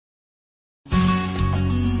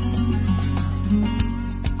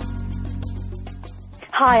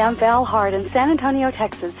Hi, I'm Val Hart in San Antonio,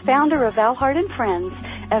 Texas, founder of Val Hart & Friends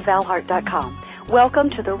at valhart.com.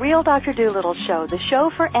 Welcome to the Real Dr. Doolittle Show, the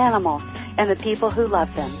show for animals and the people who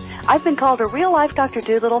love them. I've been called a real-life Dr.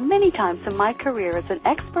 Doolittle many times in my career as an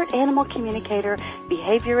expert animal communicator,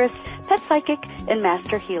 behaviorist, pet psychic, and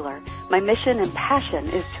master healer. My mission and passion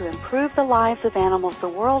is to improve the lives of animals the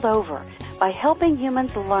world over by helping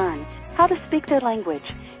humans learn how to speak their language,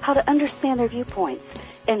 how to understand their viewpoints,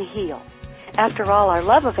 and heal. After all, our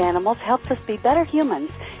love of animals helps us be better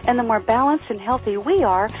humans, and the more balanced and healthy we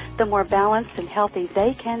are, the more balanced and healthy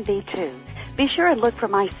they can be too. Be sure and look for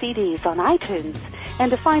my CDs on iTunes.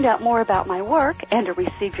 And to find out more about my work and to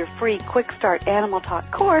receive your free Quick Start Animal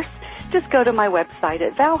Talk course, just go to my website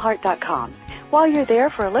at valhart.com. While you're there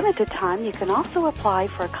for a limited time, you can also apply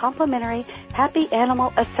for a complimentary Happy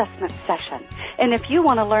Animal Assessment session. And if you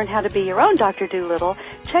want to learn how to be your own Dr. Doolittle,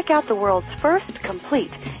 check out the world's first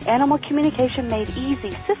complete Animal Communication Made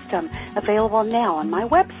Easy system available now on my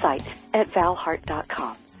website at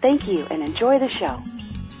valhart.com. Thank you and enjoy the show.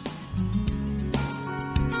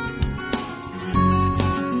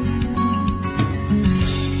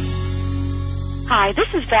 Hi,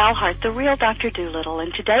 this is Val Hart, the real Dr. Doolittle,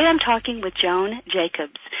 and today I'm talking with Joan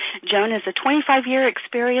Jacobs. Joan is a 25-year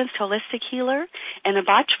experienced holistic healer and a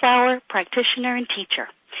Bach Flower practitioner and teacher.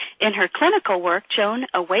 In her clinical work, Joan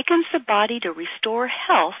awakens the body to restore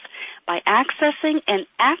health by accessing and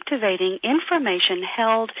activating information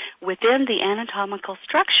held within the anatomical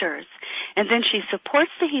structures. And then she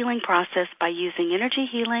supports the healing process by using energy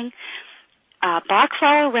healing, Bach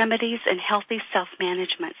Flower remedies, and healthy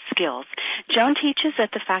self-management skills. Joan teaches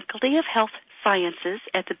at the Faculty of Health Sciences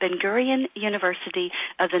at the Ben Gurion University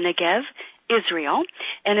of the Negev, Israel,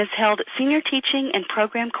 and has held senior teaching and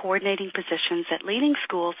program coordinating positions at leading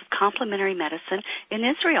schools of complementary medicine in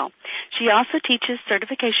Israel. She also teaches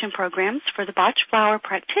certification programs for the Bach Flower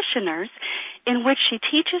practitioners, in which she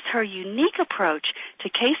teaches her unique approach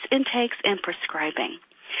to case intakes and prescribing.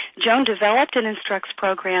 Joan developed and instructs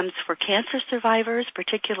programs for cancer survivors,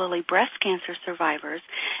 particularly breast cancer survivors,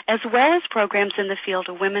 as well as programs in the field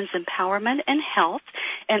of women's empowerment and health,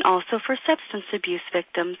 and also for substance abuse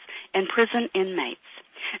victims and prison inmates.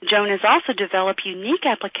 Joan has also developed unique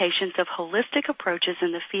applications of holistic approaches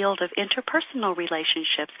in the field of interpersonal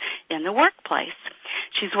relationships in the workplace.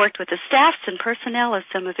 She's worked with the staffs and personnel of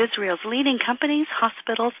some of Israel's leading companies,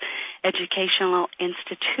 hospitals, educational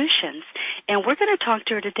institutions. And we're going to talk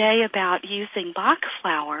to her today about using Bach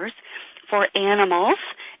flowers for animals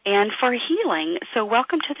and for healing. So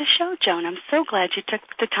welcome to the show, Joan. I'm so glad you took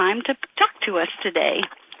the time to talk to us today.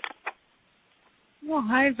 Well,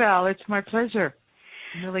 hi, Val. It's my pleasure.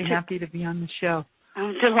 I'm really happy to be on the show.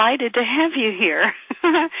 I'm delighted to have you here.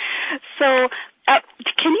 So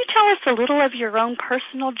can you tell us a little of your own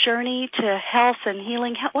personal journey to health and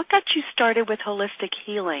healing? What got you started with holistic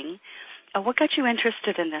healing? What got you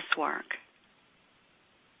interested in this work?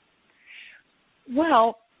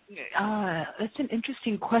 Well, that's an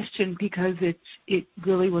interesting question because it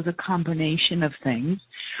really was a combination of things.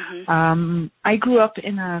 Mm-hmm. I grew up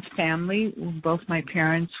in a family where both my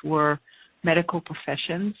parents were medical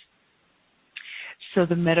professions, so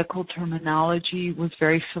the medical terminology was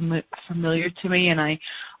very familiar to me, and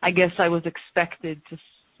I guess I was expected to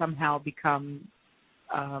somehow become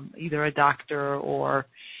either a doctor or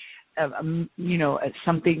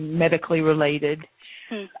something medically related.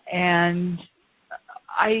 And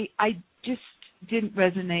I just didn't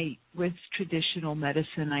resonate with traditional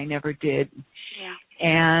medicine. I never did. Yeah.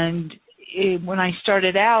 And when I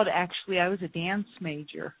started out, actually, I was a dance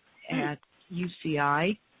major at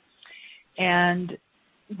UCI. And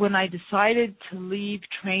when I decided to leave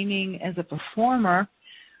training as a performer,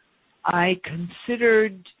 I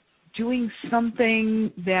considered doing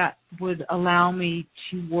something that would allow me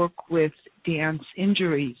to work with dance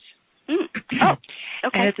injuries. Oh,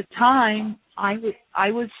 okay. And at the time, I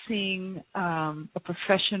was seeing a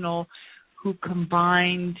professional who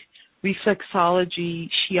combined reflexology,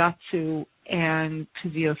 shiatsu, and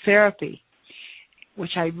physiotherapy,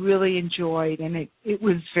 which I really enjoyed, and it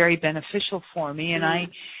was very beneficial for me. And I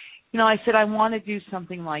said, I want to do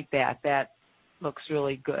something like that. That looks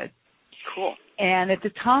really good. Cool. And at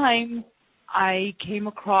the time, I came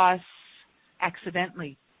across,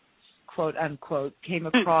 accidentally, quote unquote,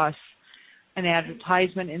 an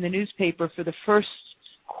advertisement in the newspaper for the first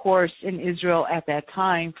course in Israel at that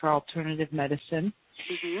time for alternative medicine.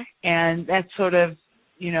 Mm-hmm. And that sort of,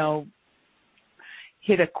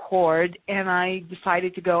 hit a chord, and I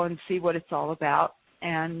decided to go and see what it's all about.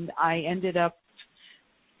 And I ended up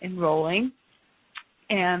enrolling.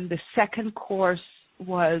 And the second course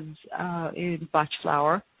was in Bach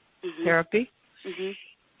Flower therapy. Mm-hmm.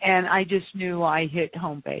 And I just knew I hit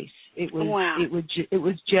home base. It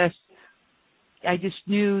was just, I just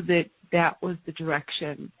knew that was the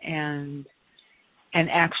direction. And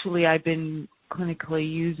actually I've been clinically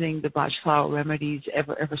using the Bach Flower remedies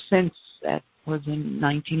ever since. That was in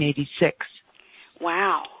 1986.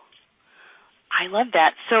 Wow. I love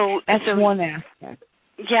that. So that's one aspect.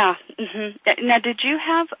 Yeah. Mm-hmm. Now, did you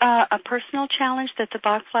have a personal challenge that the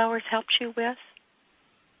Bach Flowers helped you with?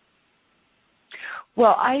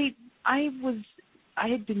 Well, I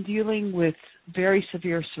had been dealing with very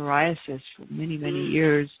severe psoriasis for many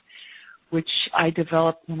years, which I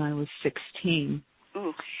developed when I was 16.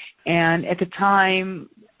 Ooh. And at the time,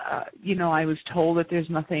 I was told that there's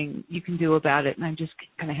nothing you can do about it, and I'm just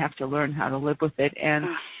going to have to learn how to live with it. And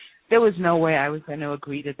there was no way I was going to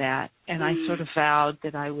agree to that. And I sort of vowed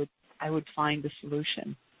that I would find a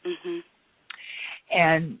solution. Mm-hmm.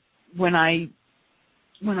 And when I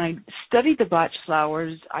studied the Bach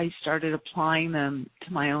Flowers, I started applying them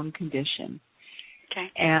to my own condition. Okay.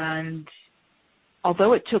 And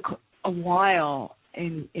although it took a while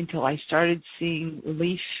until I started seeing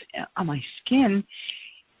relief on my skin,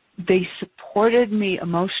 they supported me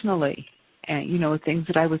emotionally, and with things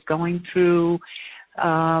that I was going through,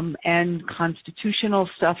 and constitutional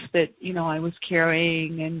stuff that I was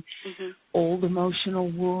carrying, and old emotional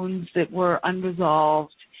wounds that were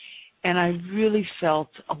unresolved, and I really felt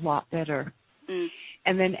a lot better.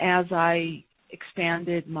 And then as I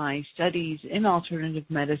expanded my studies in alternative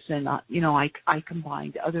medicine, I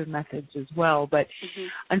combined other methods as well. But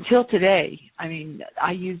until today,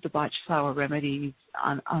 I use the Bach Flower remedies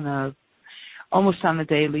on almost on a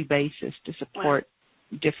daily basis to support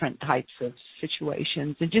different types of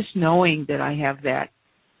situations. And just knowing that I have that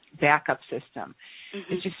backup system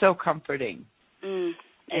is just so comforting. Yeah.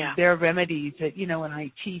 And there are remedies that, when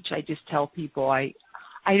I teach, I just tell people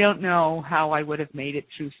I don't know how I would have made it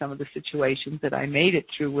through some of the situations that I made it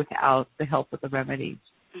through without the help of the remedies.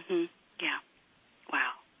 Yeah.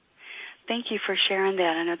 Wow. Thank you for sharing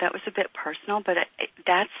that. I know that was a bit personal, but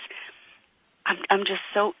I'm just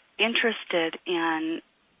so interested in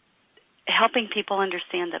helping people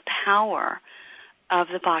understand the power of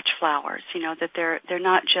the Bach Flowers. That they're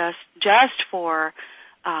not just for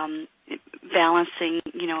balancing,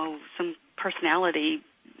 some personality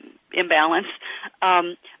imbalance,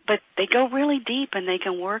 but they go really deep, and they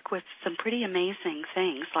can work with some pretty amazing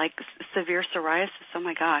things like severe psoriasis. Oh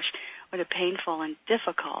my gosh, what a painful and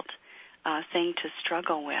difficult thing to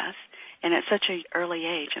struggle with, and at such an early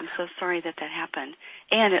age. I'm so sorry that happened,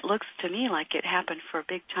 and it looks to me like it happened for a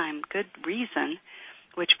big time good reason,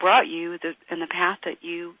 which brought you in the path that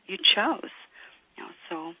you chose.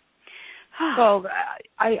 So. Well,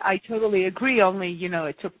 I totally agree, only,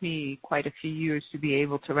 it took me quite a few years to be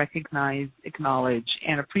able to recognize, acknowledge,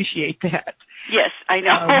 and appreciate that. Yes, I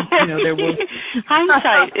know. There was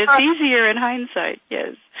hindsight. It's easier in hindsight,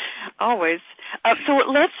 yes, always. So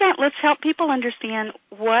let's help people understand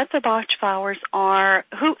what the Bach Flowers are.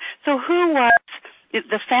 Who was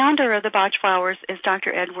the founder of the Bach Flowers is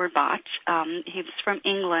Dr. Edward Bach. He's from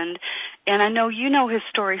England, and I know you know his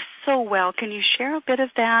story so well. Can you share a bit of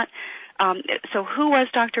that? So who was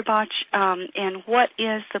Dr. Bach, and what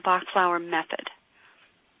is the Bach Flower method?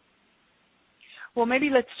 Well,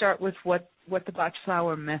 maybe let's start with what the Bach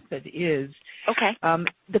Flower method is. Okay.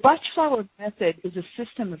 The Bach Flower method is a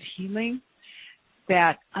system of healing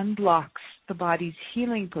that unblocks the body's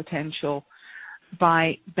healing potential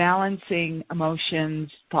by balancing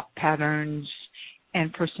emotions, thought patterns,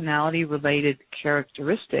 and personality-related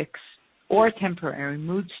characteristics or temporary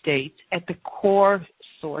mood states at the core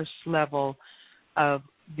source level of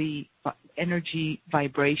the energy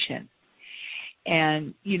vibration.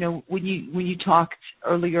 And when you talked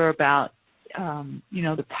earlier about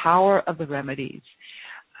the power of the remedies,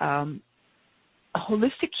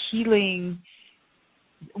 holistic healing,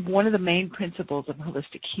 one of the main principles of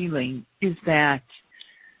holistic healing is that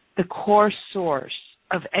the core source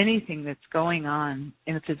of anything that's going on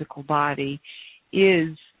in the physical body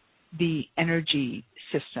is the energy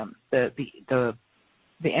system,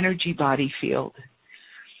 the energy body field.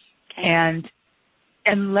 Okay. And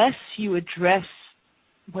unless you address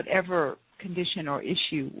whatever condition or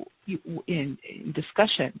issue in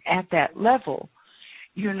discussion at that level,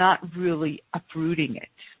 you're not really uprooting it.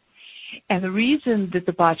 And the reason that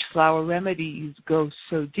the Bach Flower remedies go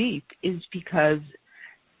so deep is because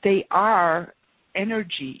they are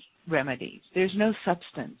energy remedies. There's no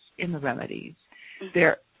substance in the remedies.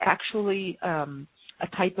 They're actually a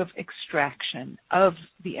type of extraction of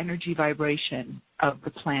the energy vibration of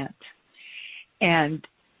the plant. And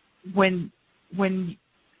when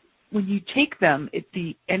you take them,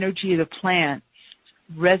 the energy of the plant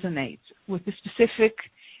resonates with the specific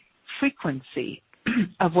frequency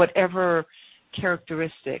of whatever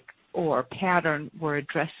characteristic or pattern we're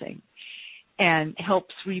addressing, and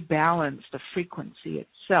helps rebalance the frequency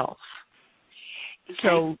itself.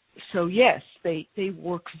 Okay. So yes, they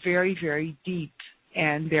work very, very deep,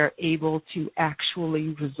 and they're able to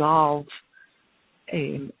actually resolve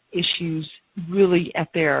issues really at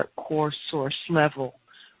their core source level,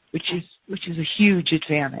 which is a huge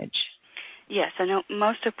advantage. Yes, I know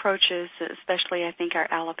most approaches, especially I think our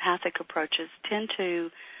allopathic approaches, tend to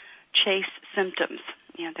chase symptoms.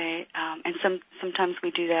 You know, and sometimes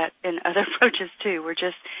we do that in other approaches too. We're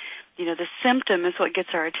just, the symptom is what gets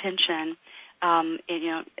our attention. And,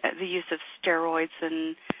 the use of steroids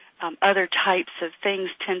and other types of things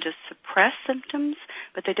tend to suppress symptoms,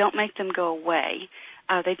 but they don't make them go away.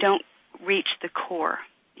 They don't reach the core.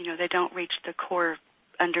 They don't reach the core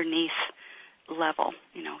underneath level.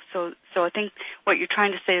 So I think what you're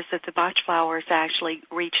trying to say is that the Bach flowers actually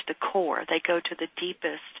reach the core. They go to the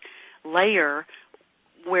deepest layer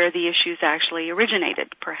where the issues actually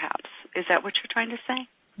originated, perhaps. Is that what you're trying to say?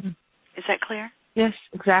 Mm-hmm. Is that clear? Yes,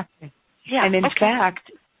 exactly. Yeah, and in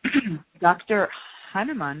fact, Dr.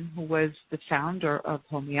 Hahnemann, who was the founder of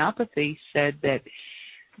homeopathy, said that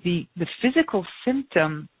the physical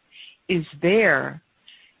symptom is there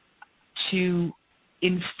to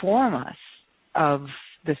inform us of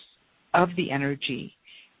the energy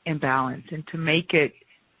imbalance and to make it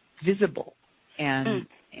visible and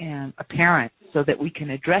apparent so that we can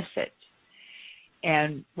address it.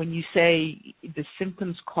 And when you say the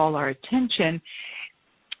symptoms call our attention,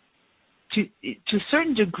 to a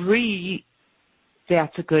certain degree,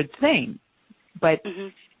 that's a good thing. But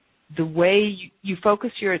the way you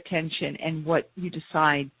focus your attention and what you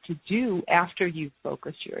decide to do after you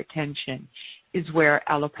focus your attention is where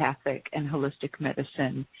allopathic and holistic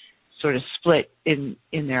medicine sort of split in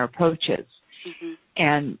their approaches. Mm-hmm.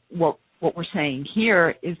 And what we're saying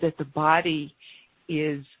here is that the body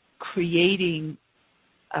is creating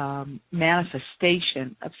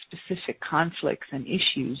manifestation of specific conflicts and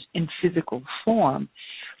issues in physical form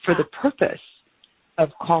for the purpose of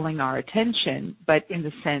calling our attention, but in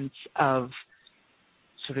the sense of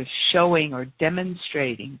sort of showing or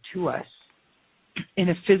demonstrating to us in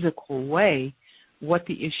a physical way what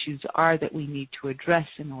the issues are that we need to address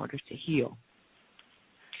in order to heal.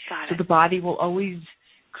 Got it. So the body will always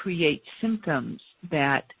create symptoms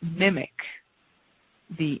that mimic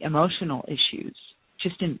the emotional issues,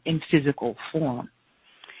 just in physical form.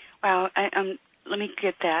 Wow, let me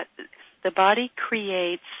get that. The body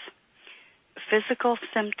creates physical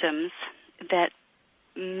symptoms that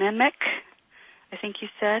mimic, I think you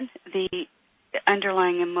said, the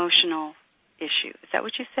underlying emotional issue. Is that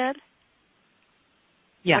what you said?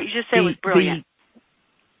 Yeah. What you just said was brilliant.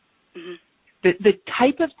 The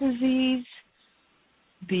type of disease,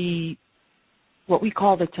 what we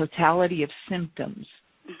call the totality of symptoms,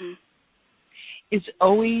 is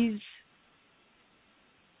always,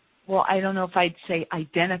 well, I don't know if I'd say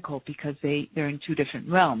identical because they're in two different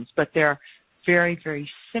realms, but they're very, very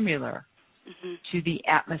similar to the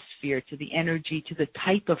atmosphere, to the energy, to the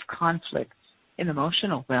type of conflict in the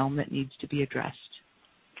emotional realm that needs to be addressed.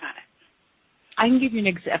 Got it. I can give you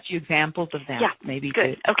a few examples of that, maybe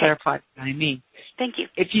to clarify what I mean. Thank you.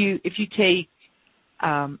 If you take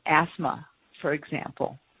asthma, for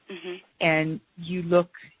example, and you look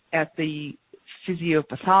at the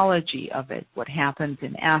physiopathology of it, what happens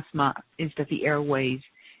in asthma is that the airways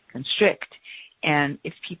constrict. And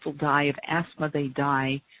if people die of asthma, they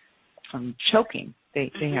die from choking. They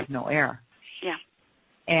have no air. Yeah.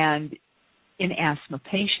 And in asthma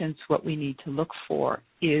patients, what we need to look for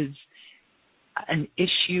is an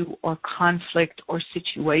issue or conflict or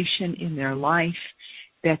situation in their life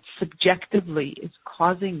that subjectively is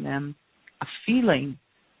causing them a feeling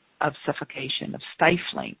of suffocation, of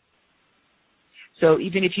stifling. So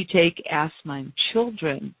even if you take asthma in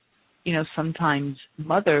children, sometimes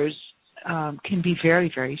mothers can be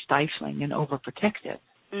very, very stifling and overprotective.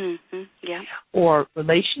 Yeah. Or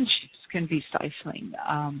relationships can be stifling.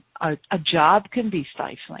 A job can be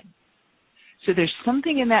stifling. So there's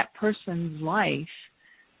something in that person's life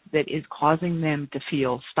that is causing them to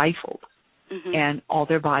feel stifled. And all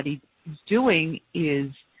their body is doing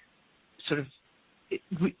is sort of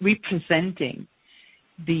representing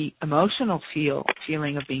the emotional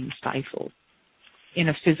feeling of being stifled in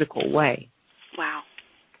a physical way. Wow.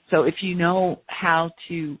 So if you know how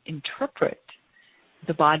to interpret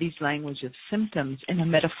the body's language of symptoms in a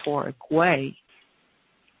metaphoric way,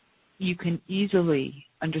 you can easily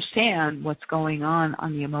understand what's going on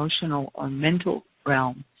the emotional or mental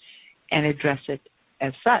realm and address it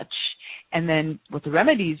as such. And then what the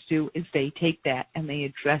remedies do is they take that and they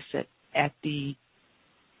address it at the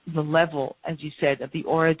level, as you said, of the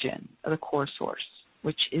origin of the core source,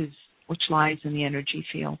 which lies in the energy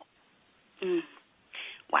field.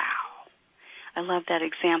 Wow. I love that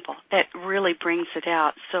example. That really brings it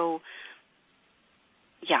out. So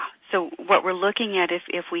what we're looking at,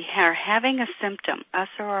 if we are having a symptom,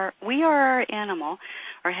 we or our animal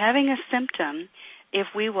are having a symptom, if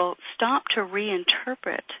we will stop to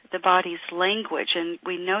reinterpret the body's language, and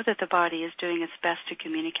we know that the body is doing its best to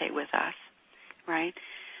communicate with us, right?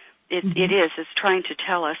 It's trying to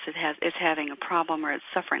tell us it's having a problem or it's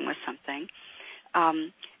suffering with something.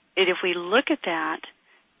 If we look at that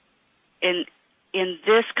in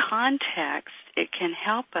this context, it can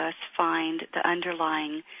help us find the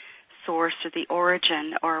underlying source or the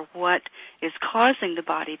origin or what is causing the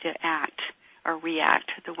body to act or react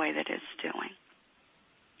the way that it's doing.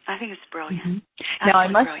 I think it's brilliant. Mm-hmm. Now, I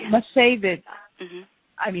must say that,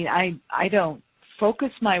 I mean, I don't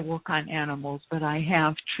focus my work on animals, but I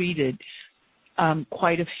have treated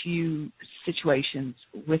quite a few situations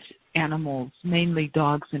with animals, mainly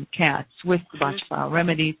dogs and cats, with the Bach Flower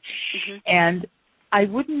remedies. And I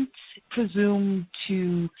wouldn't presume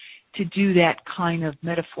to do that kind of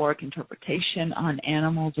metaphoric interpretation on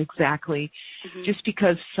animals exactly, just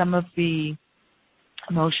because some of the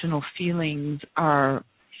emotional feelings are,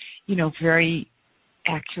 very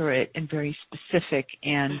accurate and very specific,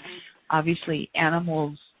 and obviously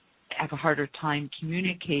animals have a harder time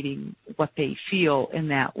communicating what they feel in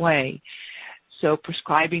that way. So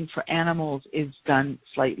prescribing for animals is done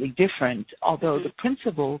slightly different, although the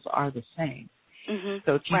principles are the same.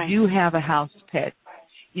 So if you do have a house pet,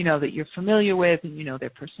 that you're familiar with, and you know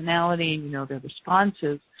their personality, and you know their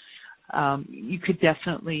responses, you could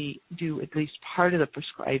definitely do at least part of the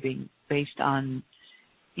prescribing based on,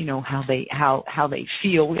 how they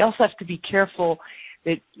feel. We also have to be careful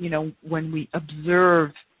that, when we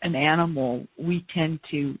observe an animal, we tend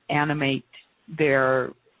to animate their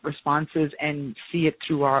responses and see it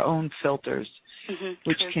through our own filters,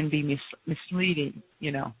 which can be misleading,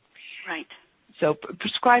 Right. So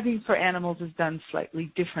prescribing for animals is done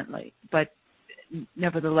slightly differently, but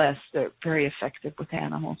nevertheless, they're very effective with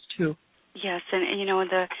animals too. Yes, and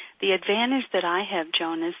the advantage that I have,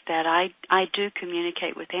 Joan, is that I do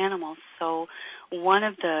communicate with animals. So one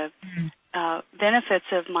of the benefits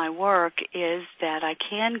of my work is that I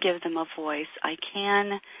can give them a voice. I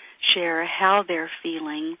can share how they're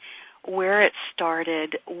feeling, where it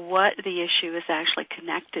started, what the issue is actually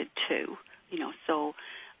connected to. So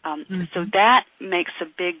that makes a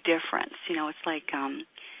big difference. It's like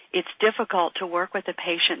it's difficult to work with a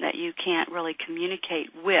patient that you can't really communicate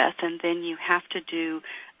with, and then you have to do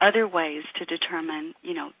other ways to determine,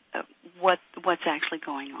 what's actually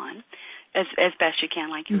going on as best you can,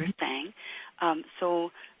 like you were saying.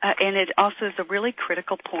 And it also is a really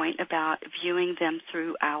critical point about viewing them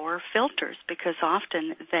through our filters, because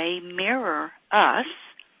often they mirror us.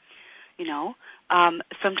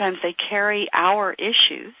 Sometimes they carry our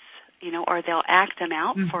issues, or they'll act them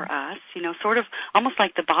out for us, sort of almost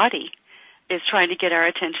like the body is trying to get our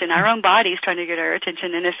attention. Our own body is trying to get our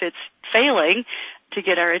attention, and if it's failing to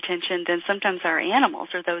get our attention, then sometimes our animals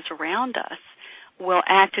or those around us will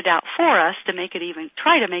act it out for us to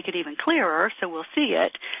try to make it even clearer, so we'll see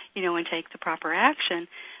it, and take the proper action.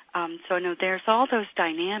 So there's all those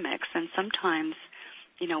dynamics, and sometimes,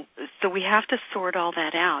 so we have to sort all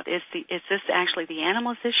that out. Is this actually the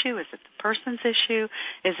animal's issue? Is it the person's issue?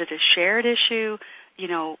 Is it a shared issue?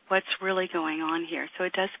 What's really going on here? So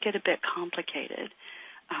it does get a bit complicated.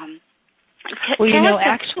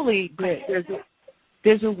 Actually,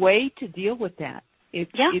 there's a way to deal with that.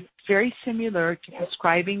 It's very similar to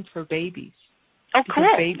prescribing for babies. Oh, cool.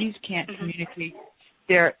 Because babies can't communicate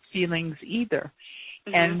their feelings either.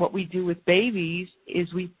 And what we do with babies is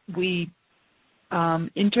we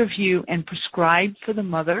interview and prescribe for the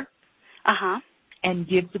mother, and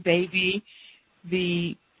give the baby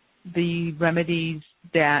the remedies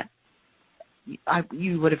that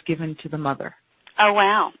you would have given to the mother. Oh,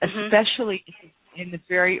 wow. Especially in the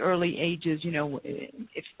very early ages,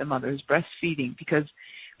 if the mother is breastfeeding, because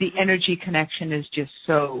the energy connection is just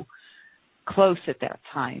so close at that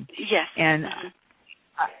time. Yes. And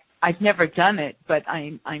I've never done it, but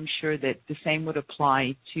I'm sure that the same would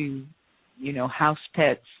apply to, house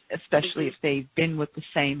pets, especially if they've been with the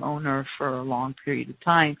same owner for a long period of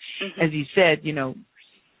time. As you said,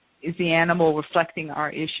 is the animal reflecting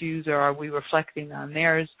our issues, or are we reflecting on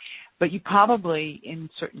theirs? But you probably, in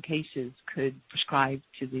certain cases, could prescribe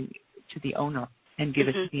to the owner and give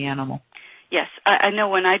it to the animal. Yes, I know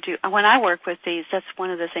when I work with these, that's one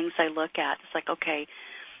of the things I look at. It's like, okay,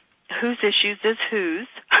 whose issues is whose?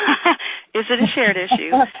 Is it a shared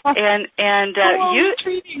issue? And who are we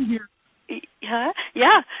treating here?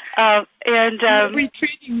 Yeah. Who are we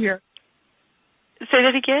treating here? Say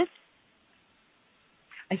that again.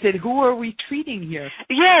 I said, who are we treating here?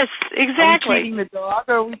 Yes, exactly. Are we treating the dog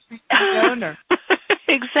or are we treating the owner?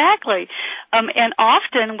 Exactly. And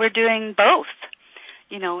often we're doing both.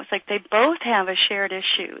 You know, it's like they both have a shared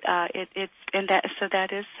issue. That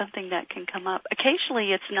is something that can come up.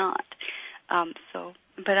 Occasionally, it's not.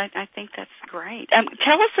 But I think that's great.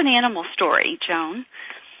 Tell us an animal story, Joan.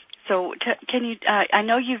 So, can you? I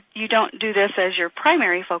know you don't do this as your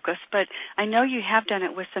primary focus, but I know you have done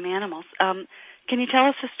it with some animals. Can you tell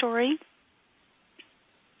us a story?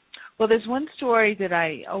 Well, there's one story that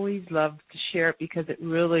I always love to share because it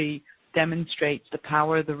really demonstrates the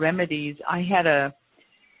power of the remedies. I had a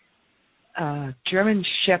German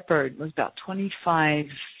Shepherd. It was about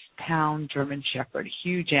 25-pound German Shepherd, a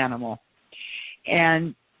huge animal.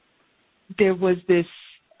 And there was this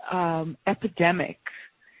epidemic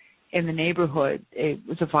in the neighborhood. It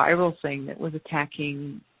was a viral thing that was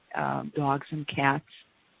attacking dogs and cats.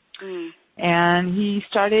 Mm. And he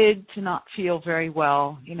started to not feel very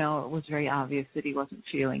well. You know, it was very obvious that he wasn't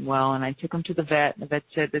feeling well. And I took him to the vet, and the vet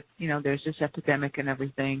said that, you know, there's this epidemic and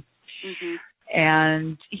everything. Mm-hmm.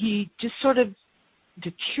 And he just sort of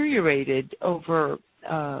deteriorated over,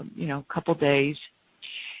 a couple days.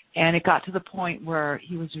 And it got to the point where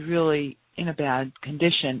he was really in a bad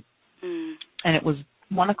condition. Mm. And it was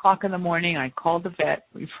 1 o'clock in the morning. I called the vet.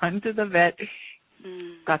 We run to the vet,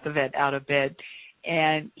 got the vet out of bed.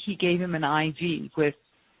 And he gave him an IV with,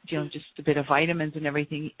 just a bit of vitamins and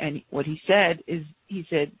everything. And what he said,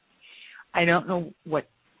 I don't know what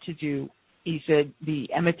to do. He said, the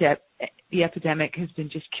epidemic has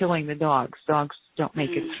been just killing the dogs. Dogs don't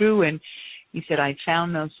make it through. And he said, I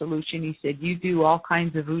found no solution. He said, you do all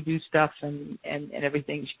kinds of voodoo stuff and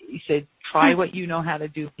everything. He said, try what you know how to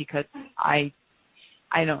do because I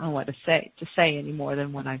don't know what to say any more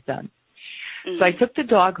than what I've done. So I took the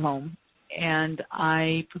dog home. And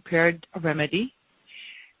I prepared a remedy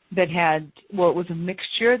that had, it was a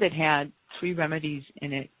mixture that had 3 remedies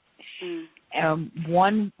in it.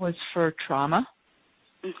 One was for trauma.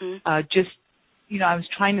 Mm-hmm. I was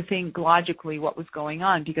trying to think logically what was going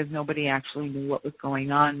on because nobody actually knew what was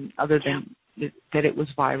going on other than that it was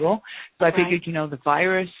viral. So I figured, the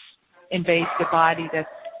virus invades the body.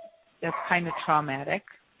 That's kind of traumatic.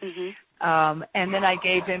 Mm-hmm. And then I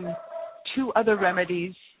gave him 2 other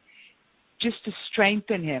remedies just to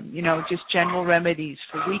strengthen him, just general remedies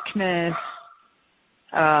for weakness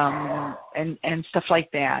and stuff like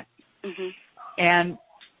that. Mm-hmm. And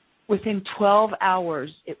within 12 hours,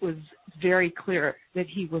 it was very clear that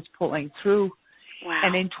he was pulling through. Wow.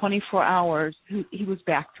 And in 24 hours, he was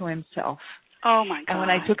back to himself. Oh, my God. And when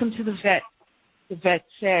I took him to the vet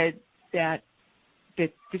said that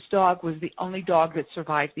this dog was the only dog that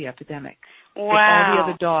survived the epidemic. Wow. That all the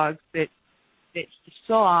other dogs that he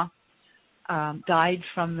saw died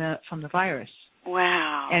from the virus.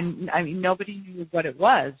 Wow. And I mean nobody knew what it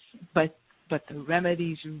was, but the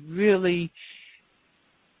remedies really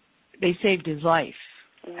they saved his life.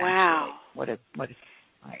 Wow. Actually. What it's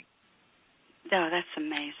like. Oh, that's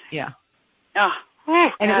amazing. Yeah. Oh,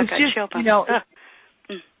 and it was just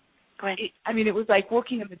Go ahead. It was like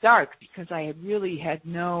working in the dark because I really had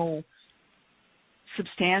no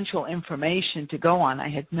substantial information to go on. I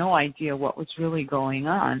had no idea what was really going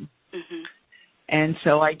on. Mm-hmm. And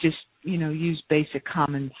so I just, used basic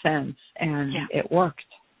common sense, and it worked.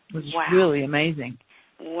 It was really amazing.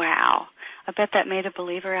 Wow. I bet that made a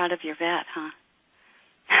believer out of your vet, huh?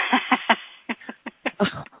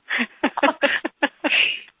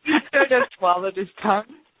 He sort of swallowed his tongue,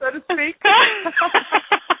 so to speak.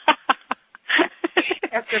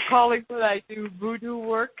 After calling what I do voodoo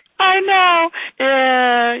work. I know.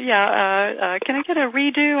 Can I get a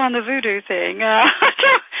redo on the voodoo thing?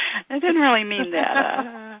 I didn't really mean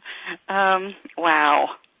that.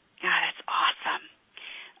 Wow. God, that's awesome.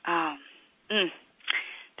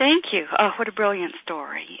 Thank you. Oh, what a brilliant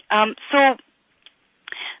story. Can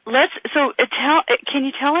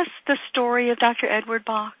you tell us the story of Dr. Edward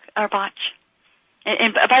Bach?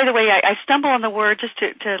 And by the way, I stumble on the word just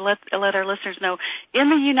to let our listeners know. In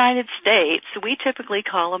the United States, we typically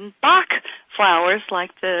call them Bach flowers,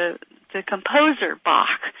 like the composer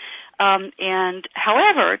Bach. And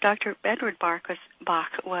however, Dr. Edward Bach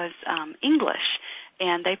was English,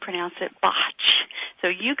 and they pronounce it Bach. So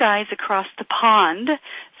you guys across the pond,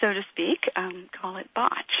 so to speak, call it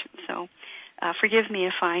Bach. So forgive me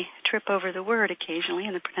if I trip over the word occasionally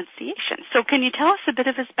in the pronunciation. So can you tell us a bit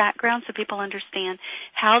of his background so people understand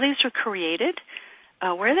how these were created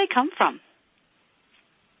where they come from?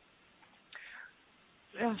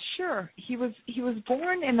 Sure. He was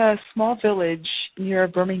born in a small village near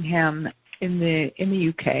Birmingham in the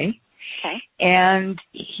UK. Okay. And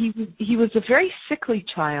he was a very sickly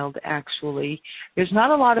child, actually. There's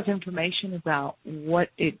not a lot of information about what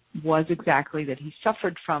it was exactly that he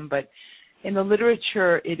suffered from, but in the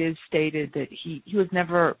literature it is stated that he was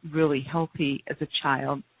never really healthy as a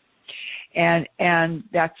child. And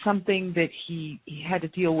that's something that he had to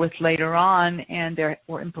deal with later on, and there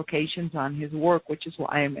were implications on his work, which is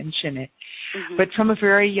why I mention it. Mm-hmm. But from a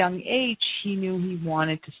very young age, he knew he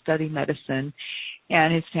wanted to study medicine,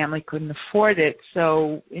 and his family couldn't afford it.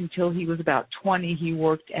 So until he was about 20, he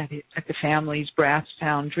worked at the family's brass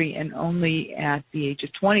foundry, and only at the age of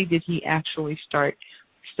 20 did he actually start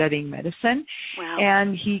studying medicine. Wow.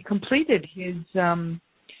 And he completed his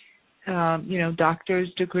doctor's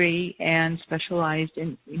degree and specialized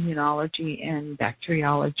in immunology and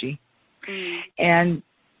bacteriology. Mm. And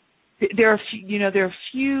there are a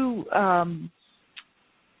few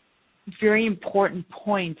very important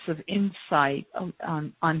points of insight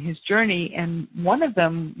on his journey, and one of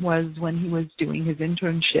them was when he was doing his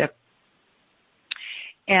internship,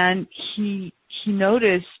 and he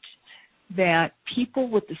noticed that people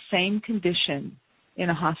with the same condition in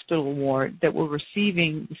a hospital ward that were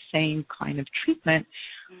receiving the same kind of treatment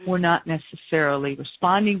were not necessarily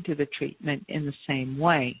responding to the treatment in the same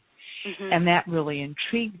way. Mm-hmm. And that really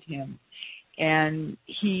intrigued him. And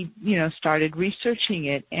he, started researching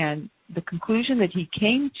it, and the conclusion that he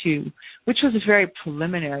came to, which was a very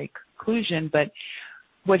preliminary conclusion, but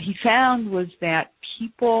what he found was that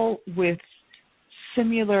people with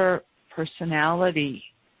similar personality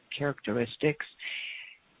characteristics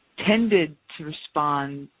tended to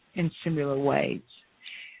respond in similar ways.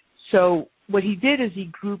 So what he did is he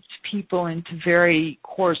grouped people into very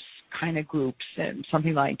coarse kind of groups, and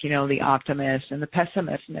something like, the optimists and the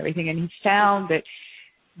pessimists and everything. And he found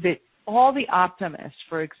that all the optimists,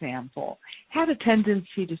 for example, had a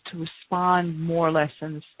tendency to respond more or less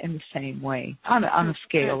in the same way, on a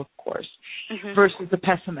scale, of course, mm-hmm. versus the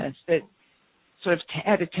pessimists that sort of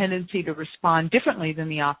had a tendency to respond differently than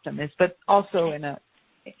the optimists, but also in a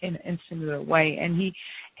similar way. And he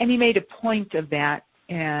made a point of that,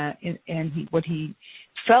 what he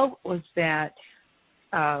felt was that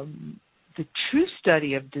the true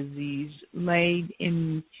study of disease lay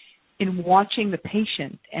in watching the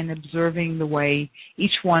patient and observing the way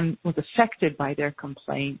each one was affected by their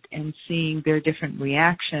complaint and seeing their different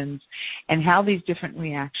reactions and how these different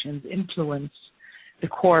reactions influence the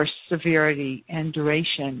course, severity, and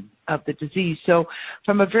duration of the disease. So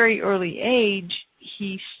from a very early age,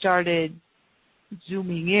 he started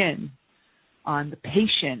zooming in on the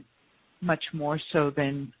patient much more so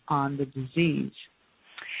than on the disease.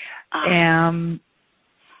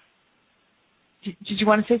 Did you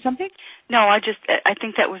want to say something? No, I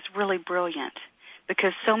think that was really brilliant,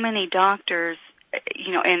 because so many doctors,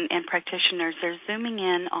 and practitioners, they're zooming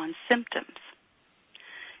in on symptoms.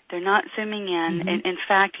 They're not zooming in. Mm-hmm. In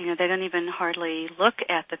fact, they don't even hardly look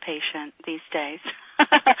at the patient these days.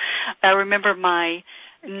 I remember my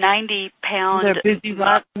 90-pound... They're busy.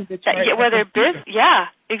 They're busy. Yeah,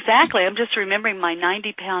 exactly. I'm just remembering my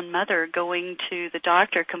 90-pound mother going to the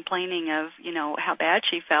doctor complaining of, how bad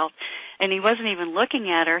she felt, and he wasn't even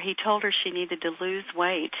looking at her. He told her she needed to lose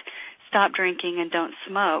weight, stop drinking, and don't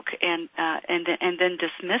smoke, and then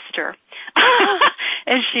dismissed her.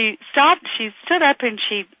 And she stopped. She stood up and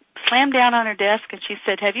she slammed down on her desk, and she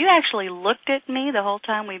said, "Have you actually looked at me the whole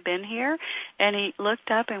time we've been here?" And he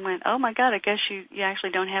looked up and went, "Oh my God, I guess you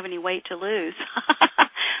actually don't have any weight to lose."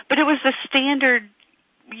 But it was the standard,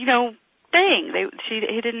 thing.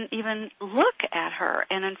 He didn't even look at her,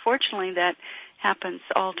 and unfortunately that happens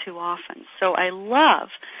all too often. So I love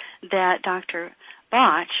that Dr.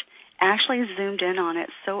 Bach actually zoomed in on it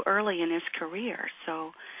so early in his career.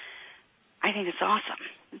 So I think it's awesome.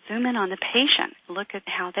 Zoom in on the patient. Look at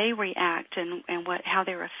how they react and how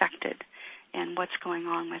they're affected and what's going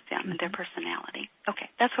on with them and their personality. Okay,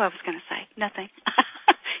 that's what I was going to say. Nothing.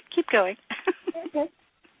 Keep going. Okay.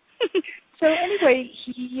 So anyway,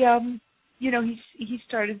 he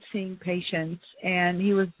started seeing patients, and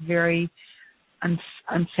he was very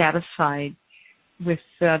unsatisfied with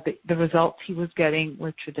the results he was getting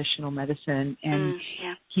with traditional medicine, and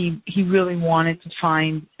he really wanted to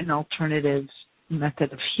find an alternative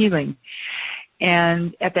method of healing.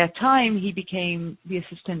 And at that time, he became the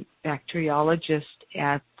assistant bacteriologist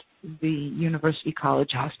at the University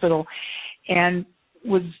College Hospital, and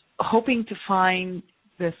was hoping to find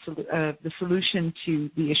the solution to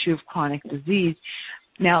the issue of chronic disease.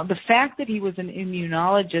 Now, the fact that he was an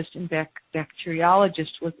immunologist and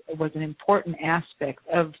bacteriologist was an important aspect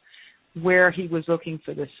of where he was looking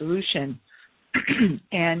for the solution.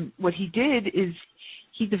 And what he did is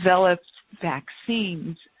he developed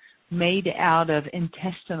vaccines made out of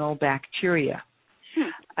intestinal bacteria.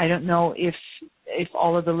 I don't know if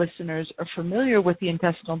all of the listeners are familiar with the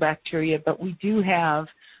intestinal bacteria, but we do have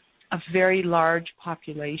a very large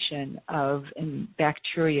population of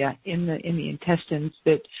bacteria in the intestines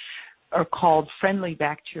that are called friendly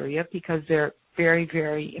bacteria because they're very,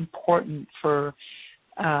 very important for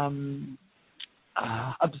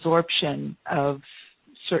absorption of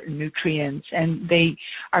certain nutrients, and they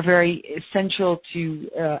are very essential to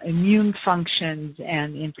immune functions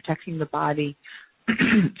and in protecting the body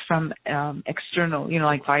from external,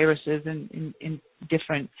 like viruses and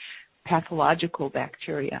different pathological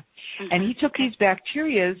bacteria. And he took these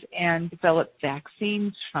bacteria and developed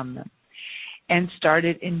vaccines from them and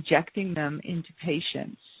started injecting them into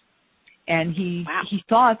patients. And he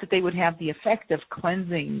thought that they would have the effect of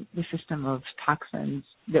cleansing the system of toxins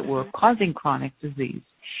that were causing chronic disease.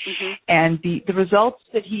 And the results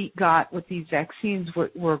that he got with these vaccines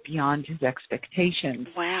were beyond his expectations.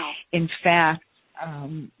 Wow. In fact,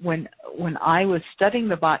 when I was studying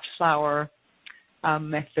the Bach Flower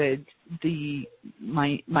method,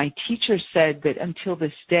 my teacher said that until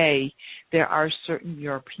this day, there are certain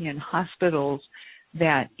European hospitals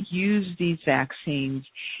that use these vaccines,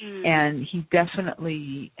 and he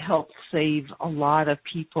definitely helped save a lot of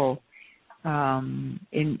people in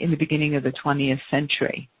the beginning of the 20th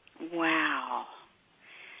century. Wow.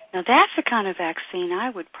 Now that's the kind of vaccine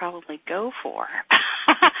I would probably go for.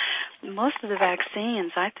 Most of the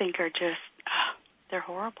vaccines I think are just they're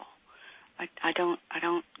horrible. I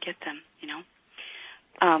don't get them,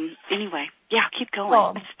 Anyway, keep going.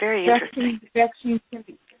 Well, it's very interesting. Vaccines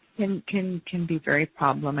can be very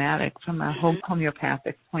problematic from a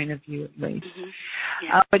homeopathic point of view, at least.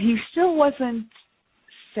 But he still wasn't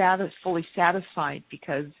fully satisfied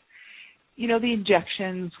because, the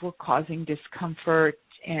injections were causing discomfort,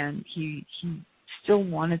 and he still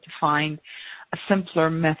wanted to find a simpler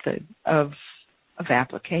method of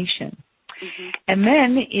application. And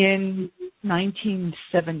then in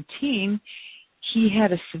 1917, he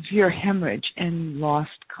had a severe hemorrhage and lost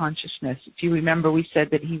consciousness. If you remember, we said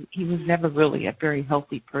that he was never really a very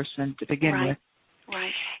healthy person to begin with.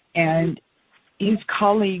 Right. And his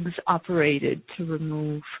colleagues operated to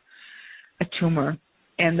remove a tumor,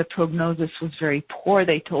 and the prognosis was very poor.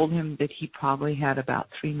 They told him that he probably had about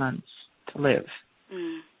 3 months to live.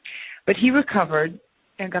 But he recovered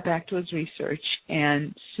and got back to his research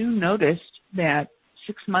and soon noticed that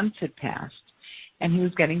 6 months had passed and he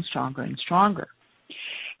was getting stronger and stronger.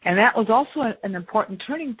 And that was also an important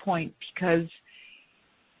turning point because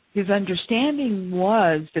his understanding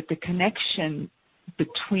was that the connection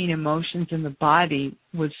between emotions and the body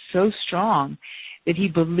was so strong that he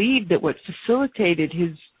believed that what facilitated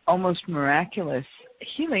his almost miraculous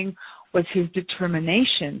healing was his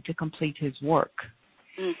determination to complete his work.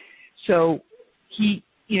 So he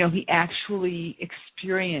actually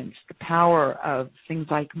experienced the power of things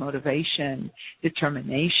like motivation,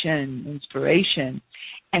 determination, inspiration,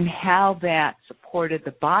 and how that supported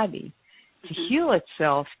the body to heal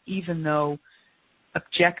itself, even though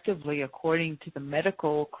objectively, according to the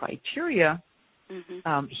medical criteria,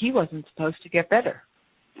 he wasn't supposed to get better.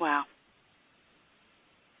 Wow.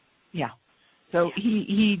 Yeah. So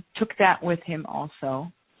he took that with him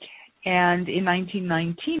also. And in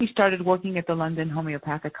 1919, he started working at the London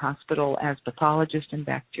Homeopathic Hospital as pathologist and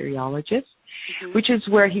bacteriologist, which is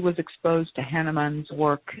where he was exposed to Hahnemann's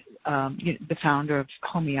work, the founder of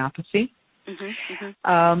homeopathy.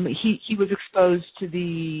 He was exposed to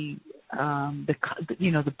the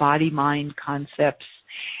body-mind concepts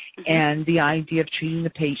and the idea of treating the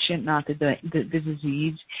patient, not the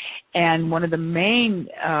disease. And one of the main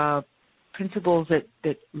principles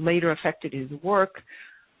that later affected his work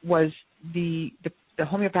was the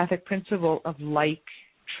homeopathic principle of like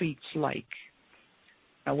treats like.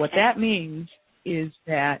 Now, what that means is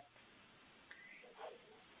that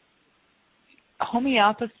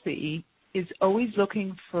homeopathy is always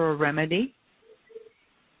looking for a remedy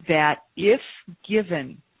that, if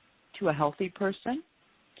given to a healthy person,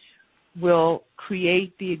 will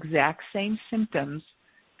create the exact same symptoms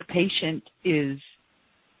the patient is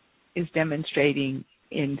demonstrating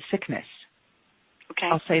in sickness. Okay.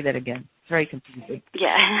 I'll say that again. It's very confusing.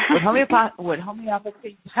 Yeah. What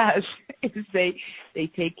homeopathy does is they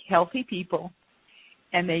take healthy people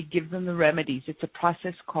and they give them the remedies. It's a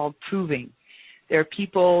process called proving. There are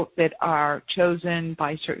people that are chosen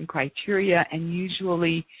by certain criteria, and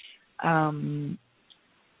usually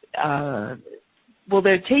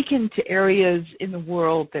they're taken to areas in the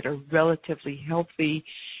world that are relatively healthy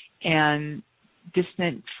and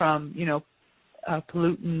distant from,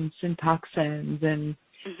 pollutants and toxins and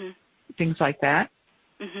things like that.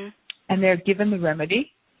 And they're given the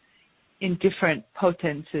remedy in different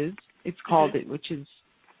potences. It's called it, which is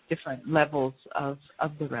different levels of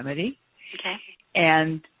the remedy. Okay.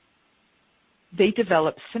 And they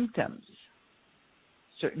develop certain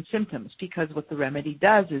symptoms, because what the remedy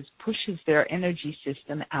does is pushes their energy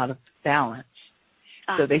system out of balance.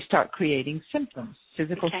 So they start creating symptoms,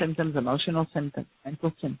 physical symptoms, emotional symptoms,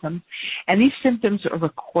 mental symptoms, and these symptoms are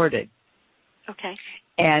recorded. Okay.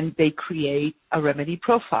 And they create a remedy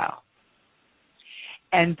profile.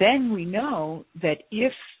 And then we know that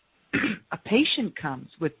if a patient comes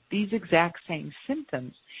with these exact same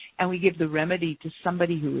symptoms and we give the remedy to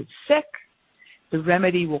somebody who is sick, the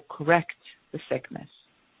remedy will correct the sickness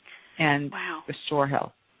and restore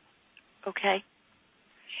health. Okay.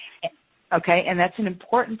 Okay, and that's an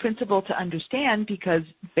important principle to understand, because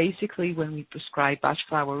basically when we prescribe Bach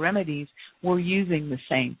Flower remedies, we're using the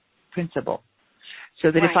same principle. So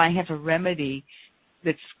that if I have a remedy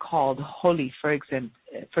that's called Holy, for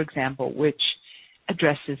example, which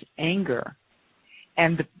addresses anger,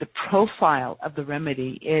 and the profile of the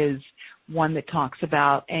remedy is one that talks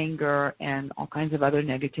about anger and all kinds of other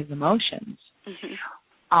negative emotions,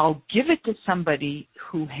 I'll give it to somebody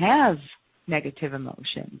who has negative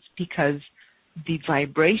emotions, because the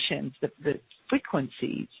vibrations, the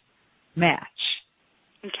frequencies match.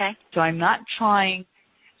 Okay.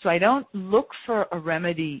 So I don't look for a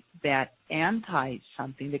remedy that antis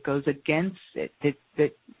something, that goes against it,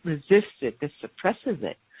 that resists it, that suppresses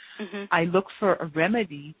it. I look for a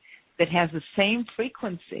remedy that has the same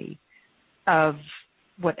frequency of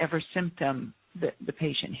whatever symptom the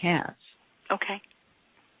patient has. Okay.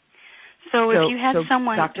 So if you had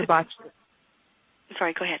someone... Dr. Bach...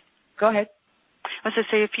 Sorry, go ahead. Go ahead. I was going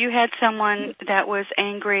to say, if you had someone that was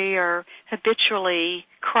angry or habitually,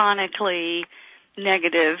 chronically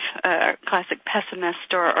negative, classic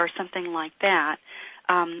pessimist or something like that,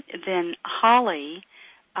 then Holly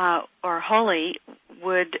or Holy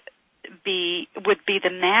would be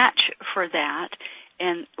the match for that,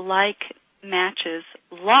 and matches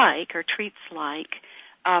or treats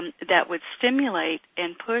that would stimulate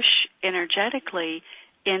and push energetically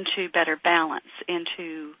into better balance,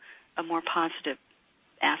 into a more positive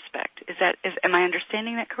aspect. Am I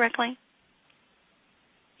understanding that correctly?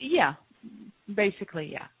 Yeah,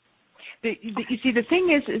 basically, yeah. You see, the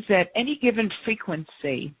thing is that any given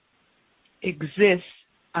frequency exists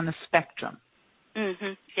on a spectrum.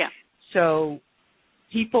 Yeah. So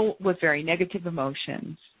people with very negative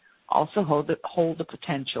emotions also hold the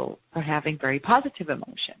potential for having very positive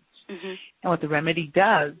emotions. And what the remedy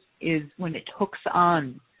does is, when it hooks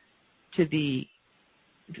on to the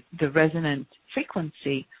resonant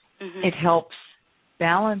frequency, it helps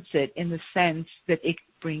balance it in the sense that it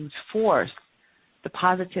brings forth the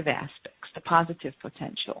positive aspects, the positive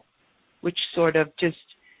potential, which sort of just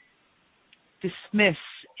dismiss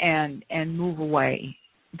and move away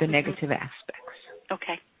the negative aspects.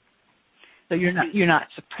 Okay. So you're not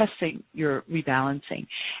suppressing, you're rebalancing.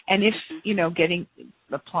 And if,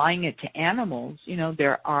 applying it to animals,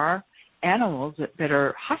 there are animals that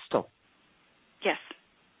are hostile. Yes.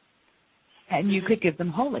 And you could give them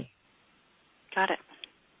Holy. Got it.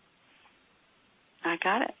 I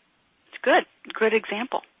got it. It's good. Good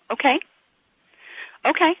example. Okay.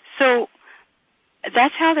 So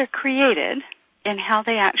that's how they're created and how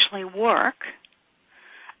they actually work.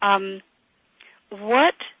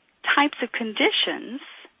 What types of conditions,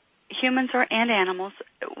 humans and animals,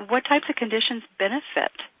 what types of conditions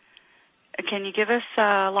benefit? Can you give us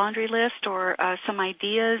a laundry list or some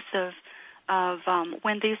ideas of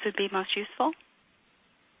when these would be most useful?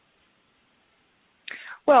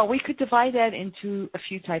 Well, we could divide that into a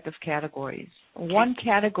few types of categories. Okay. One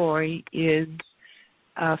category is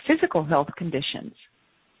physical health conditions.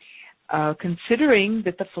 Considering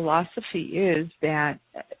that the philosophy is that,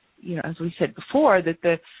 as we said before, that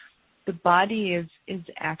the body is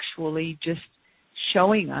actually just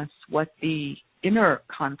showing us what the inner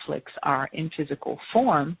conflicts are in physical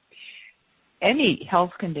form, any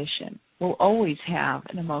health condition will always have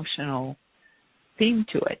an emotional theme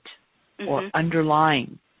to it or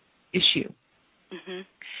underlying issue.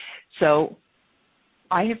 So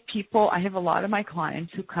I have a lot of my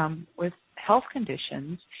clients who come with health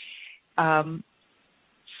conditions.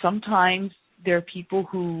 Sometimes there are people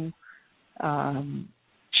who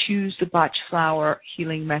choose the Bach Flower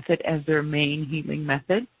healing method as their main healing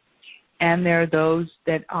method, and there are those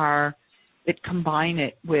that combine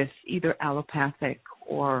it with either allopathic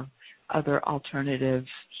or other alternative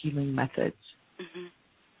healing methods.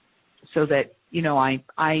 So that,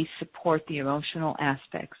 I support the emotional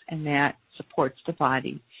aspects, and that supports the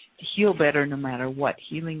body to heal better no matter what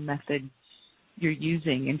healing method you're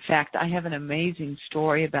using. In fact, I have an amazing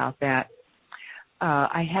story about that.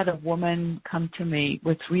 I had a woman come to me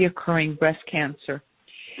with reoccurring breast cancer,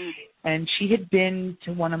 and she had been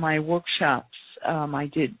to one of my workshops. I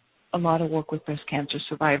did a lot of work with breast cancer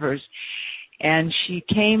survivors, and she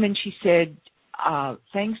came and she said,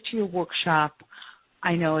 thanks to your workshop,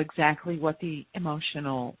 I know exactly what the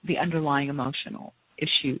underlying emotional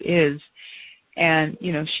issue is. And,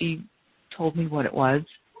 she told me what it was.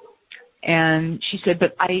 And she said,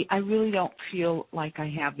 but I really don't feel like I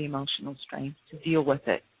have the emotional strength to deal with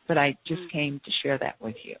it, but I just came to share that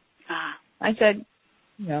with you. I said,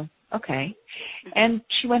 okay. And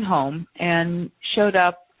she went home and showed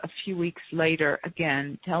up a few weeks later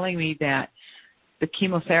again, telling me that the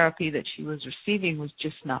chemotherapy that she was receiving was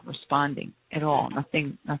just not responding at all.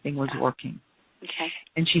 Nothing was working. Okay.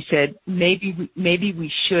 And she said, maybe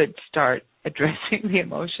we should start addressing the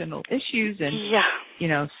emotional issues and,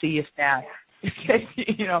 see if that,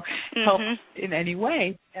 helps in any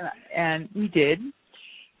way. And we did.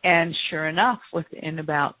 And sure enough, within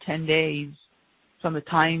about 10 days from the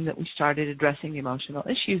time that we started addressing the emotional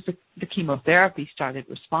issues, the chemotherapy started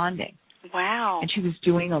responding. Wow. And she was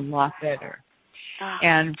doing a lot better.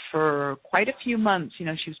 And for quite a few months, she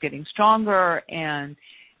was getting stronger, and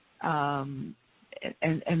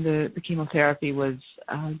the chemotherapy was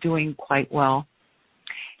doing quite well.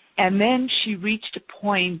 And then she reached a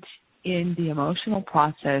point in the emotional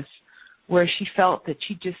process where she felt that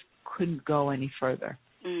she just couldn't go any further.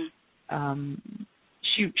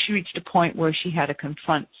 She reached a point where she had to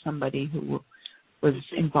confront somebody who was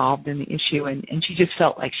involved in the issue, and she just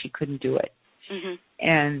felt like she couldn't do it.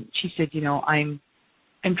 And she said,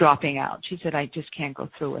 I'm dropping out. She said, I just can't go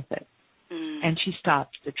through with it. And she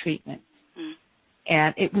stopped the treatment.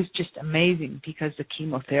 And it was just amazing because the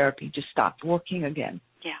chemotherapy just stopped working again.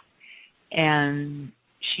 Yeah. And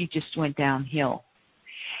she just went downhill.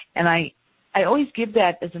 And I always give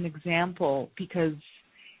that as an example because,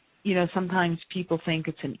 sometimes people think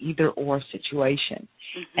it's an either-or situation.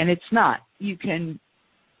 And it's not. You can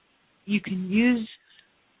use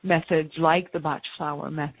methods like the Bach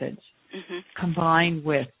Flower methods combined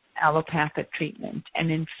with allopathic treatment.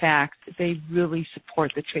 And in fact, they really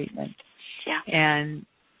support the treatment. Yeah. And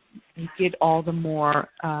get all the more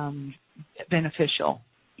beneficial,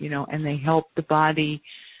 and they help the body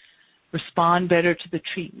respond better to the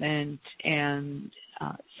treatment. And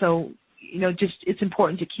it's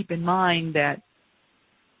important to keep in mind that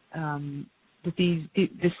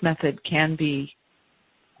this method can be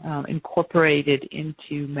incorporated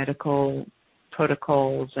into medical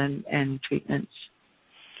protocols and treatments.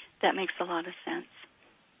 That makes a lot of sense.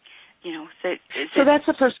 So that's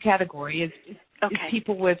the first category is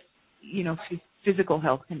people with, physical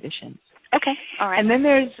health conditions. Okay, all right. And then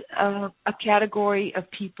there's a category of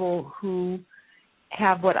people who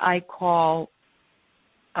have what I call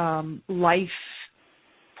life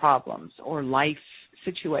problems or life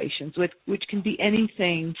situations, which can be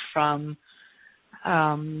anything from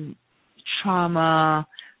trauma,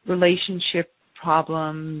 relationship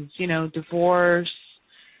problems, divorce,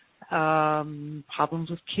 problems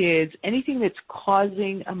with kids, anything that's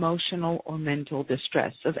causing emotional or mental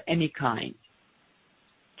distress of any kind.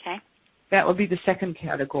 Okay. That would be the second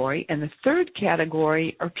category. And the third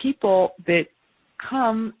category are people that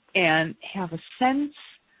come and have a sense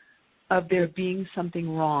of there being something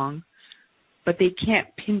wrong, but they can't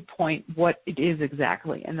pinpoint what it is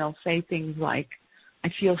exactly. And they'll say things like, I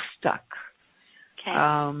feel stuck. Okay.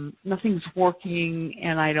 Nothing's working,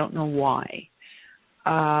 and I don't know why.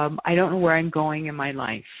 I don't know where I'm going in my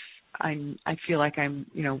life. I feel like I'm,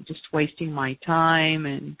 just wasting my time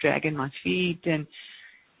and dragging my feet, and,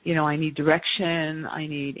 I need direction, I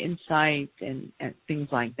need insight, and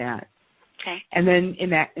things like that. Okay. And then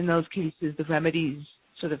in those cases, the remedies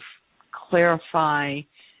sort of clarify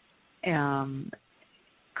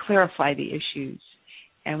the issues.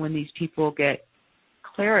 And when these people get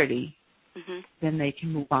clarity, then they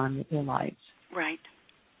can move on with their lives. Right.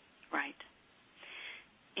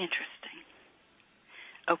 Interesting.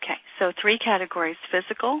 Okay, so 3 categories.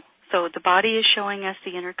 Physical, so the body is showing us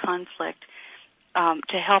the inner conflict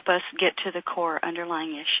to help us get to the core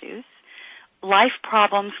underlying issues. Life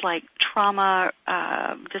problems like trauma,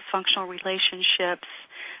 dysfunctional relationships,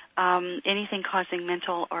 anything causing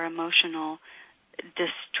mental or emotional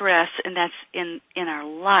distress, and that's in our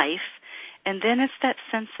life. And then it's that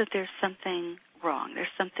sense that there's something wrong, there's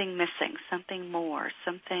something missing, something more,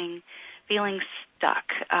 something feeling stuck,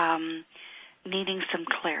 needing some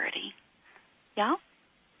clarity. Yeah?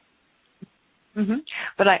 Mm-hmm.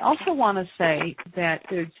 But I also want to say that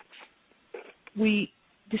we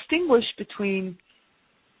distinguish between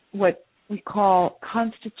what we call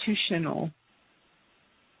constitutional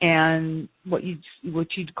and what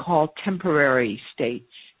you'd call temporary states.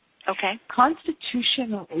 Okay.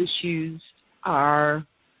 Constitutional issues are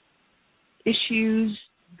issues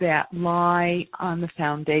that lie on the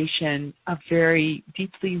foundation of very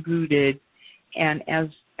deeply rooted and, as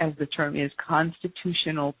the term is,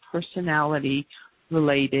 constitutional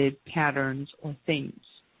personality-related patterns or themes.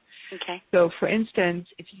 Okay. So, for instance,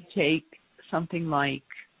 if you take something like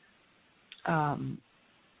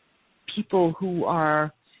people who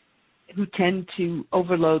tend to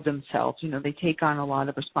overload themselves, they take on a lot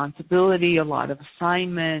of responsibility, a lot of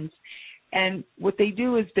assignments, and what they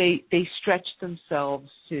do is they stretch themselves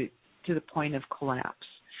to the point of collapse.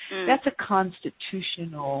 That's a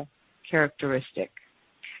constitutional characteristic.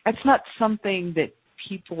 That's not something that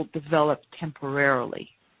people develop temporarily,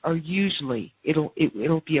 or usually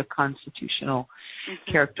it'll be a constitutional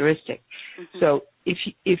characteristic. So if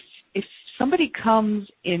somebody comes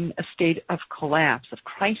in a state of collapse, of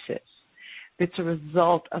crisis, that's a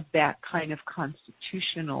result of that kind of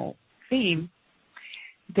constitutional theme,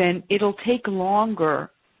 then it'll take longer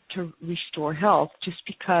to restore health, just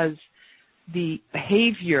because the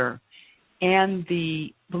behavior and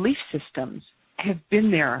the belief systems have been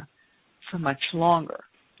there for much longer.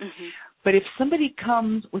 But if somebody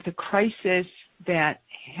comes with a crisis that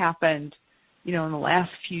happened, in the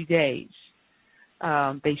last few days,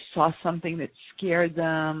 they saw something that scared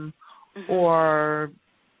them, or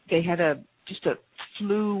they had just a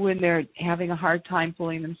flu and they're having a hard time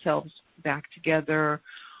pulling themselves back together,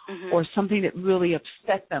 or something that really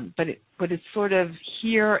upset them, but it's sort of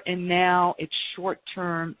here and now, it's short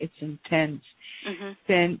term, it's intense,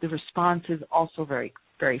 then the response is also very,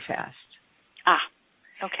 very fast.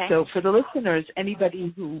 Okay. So for the listeners,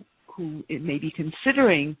 anybody who may be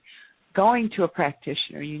considering going to a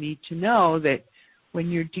practitioner, you need to know that when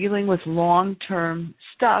you're dealing with long-term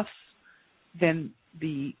stuff, then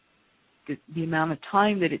the amount of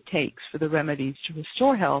time that it takes for the remedies to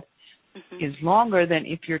restore health is longer than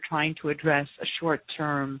if you're trying to address a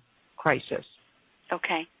short-term crisis.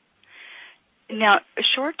 Okay. Now, a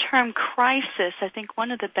short-term crisis, I think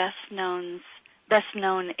one of the best known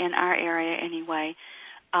in our area anyway,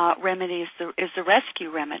 remedy is the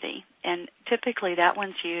rescue remedy. And typically that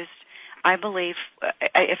one's used, I believe,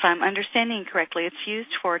 if I'm understanding correctly, it's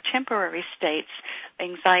used for temporary states,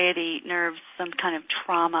 anxiety, nerves, some kind of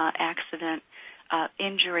trauma, accident,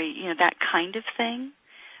 injury, that kind of thing.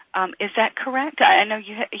 Is that correct? I know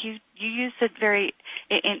you use it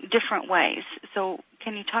in different ways. So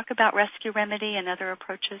can you talk about rescue remedy and other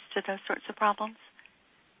approaches to those sorts of problems?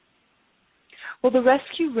 Well, the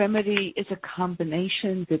rescue remedy is a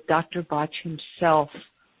combination that Dr. Bach himself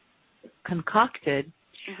concocted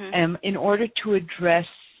in order to address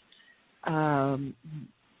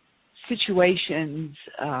situations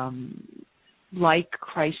like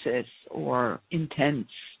crisis or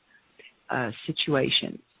intense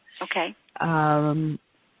situations. Okay.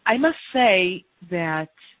 I must say that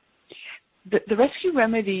the rescue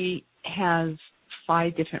remedy has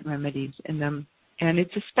 5 different remedies in them, and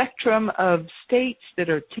it's a spectrum of states that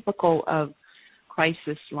are typical of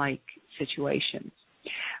crisis-like situations.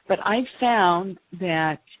 But I've found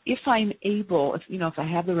that if I'm able, if I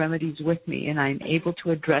have the remedies with me and I'm able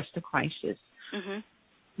to address the crisis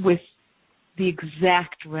with the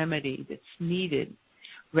exact remedy that's needed,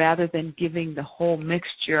 rather than giving the whole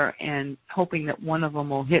mixture and hoping that one of them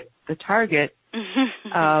will hit the target,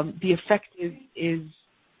 the effect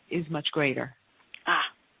is much greater.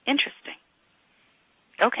 Interesting.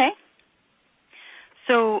 Okay.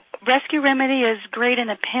 So rescue remedy is great in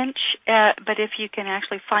a pinch, but if you can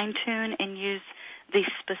actually fine-tune and use the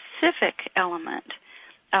specific element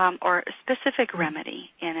or a specific remedy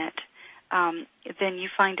in it, then you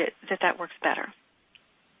find that works better.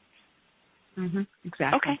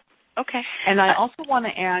 Exactly. Okay. And I also want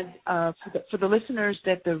to add for the listeners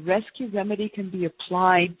that the rescue remedy can be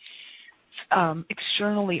applied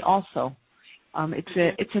externally also.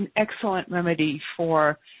 It's an excellent remedy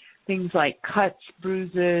for things like cuts,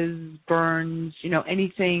 bruises, burns,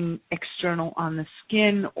 anything external on the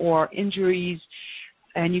skin or injuries,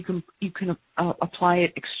 and you can apply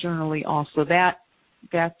it externally also.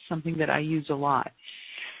 That's something that I use a lot.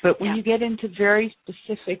 But when you get into very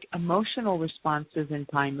specific emotional responses in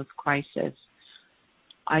time of crisis,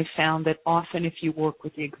 I found that often if you work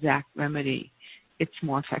with the exact remedy, it's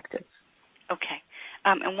more effective. Okay.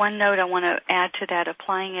 And one note I want to add to that,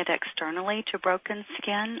 applying it externally to broken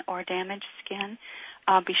skin or damaged skin,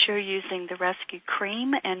 be sure using the rescue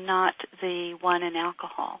cream and not the one in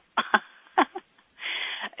alcohol.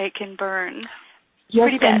 It can burn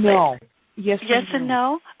pretty badly. No. Yes and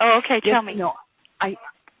no. Oh, okay. Tell me. No.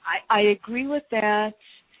 I agree with that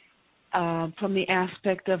from the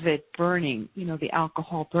aspect of it burning, the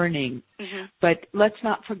alcohol burning. Mm-hmm. But let's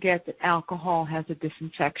not forget that alcohol has a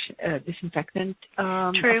disinfectant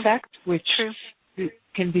effect, which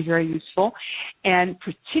can be very useful. And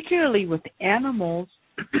particularly with animals,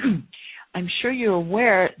 I'm sure you're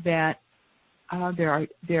aware that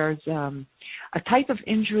there's a type of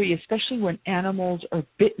injury, especially when animals are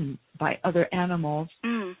bitten by other animals,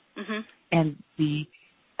 and the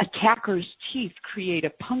attacker's teeth create a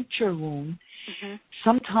puncture wound. Mm-hmm.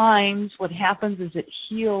 Sometimes what happens is it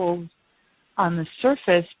heals on the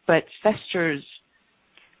surface, but festers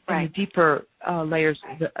in the deeper layers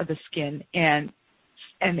of the skin, and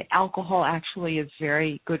the alcohol actually is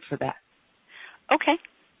very good for that. Okay.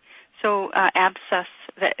 So abscess,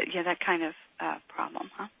 that kind of problem,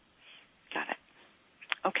 huh? Got it.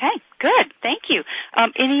 Okay, good. Thank you.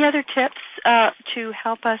 Any other tips to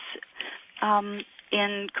help us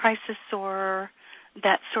in crisis or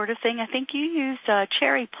that sort of thing? I think you used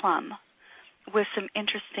cherry plum with some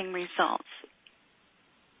interesting results.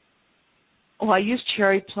 Well, I used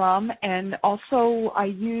cherry plum, and also I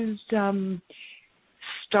used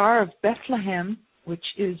Star of Bethlehem, which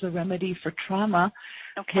is a remedy for trauma.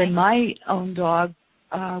 Okay. When my own dog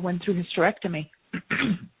went through hysterectomy.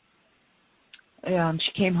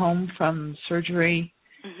 She came home from surgery,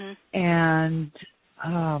 and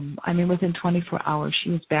within 24 hours, she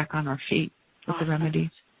was back on her feet with the remedies.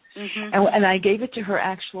 Mm-hmm. And I gave it to her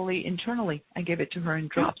actually internally. I gave it to her in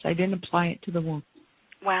drops. I didn't apply it to the wound.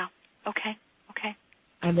 Wow. Okay.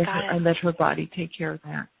 I let her body take care of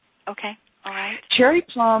that. Okay. All right. Cherry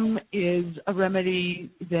plum is a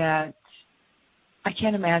remedy that I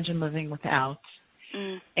can't imagine living without.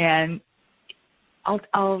 And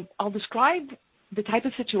I'll describe the type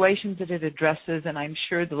of situations that it addresses, and I'm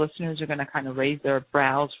sure the listeners are going to kind of raise their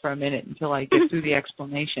brows for a minute until I get through the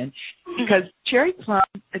explanation, because cherry plum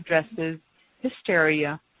addresses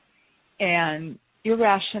hysteria and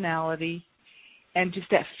irrationality and just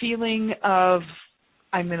that feeling of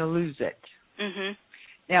I'm going to lose it. Mm-hmm.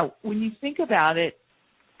 Now, when you think about it,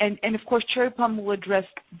 and of course cherry plum will address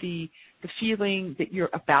the feeling that you're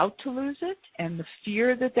about to lose it and the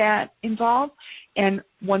fear that involves, and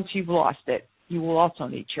once you've lost it, you will also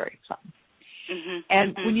need cherry plum. Mm-hmm.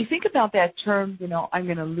 And when you think about that term, I'm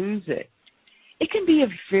going to lose it, it can be a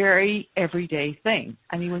very everyday thing.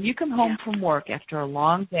 I mean, when you come home from work after a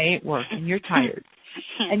long day at work and you're tired,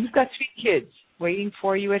 and you've got 3 kids waiting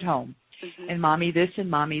for you at home, and mommy this and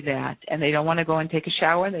mommy that, and they don't want to go and take a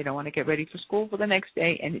shower, and they don't want to get ready for school for the next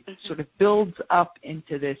day, and it sort of builds up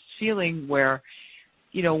into this feeling where,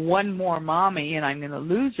 one more mommy and I'm going to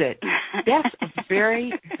lose it. That's a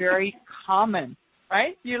very, very common,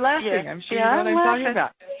 right? You're laughing. I'm sure you know what I'm talking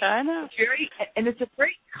about. I know. It's a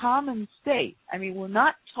very common state. I mean, we're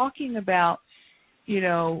not talking about,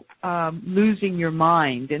 losing your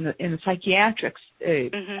mind in the psychiatric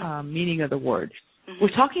meaning of the word.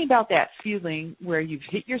 We're talking about that feeling where you've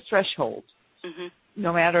hit your threshold,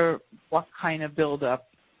 no matter what kind of buildup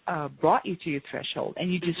brought you to your threshold,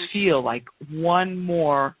 and you just feel like one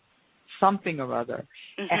more something or other,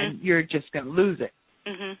 and you're just going to lose it.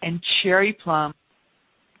 And cherry plum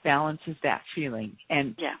balances that feeling,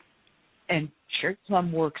 and cherry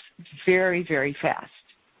plum works very, very fast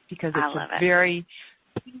because it's a very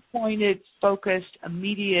pinpointed, focused,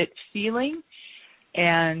 immediate feeling.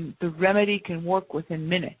 And the remedy can work within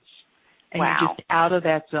minutes. And you're just out of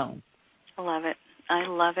that zone. I love it.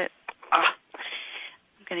 Oh,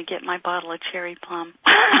 I'm going to get my bottle of cherry plum.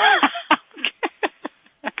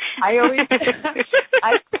 I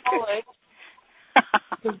call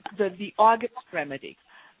it the August remedy.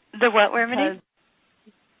 The what remedy?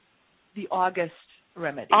 The August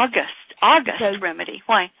remedy. August remedy.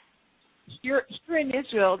 Why? Here in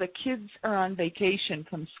Israel, the kids are on vacation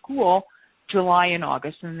from school July and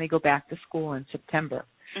August, and then they go back to school in September.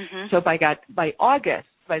 So by August,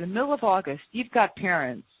 by the middle of August, you've got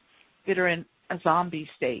parents that are in a zombie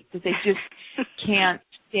state, that they just can't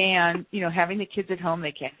stand, having the kids at home.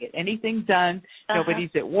 They can't get anything done. Nobody's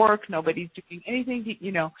at work. Nobody's doing anything,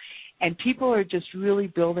 and people are just really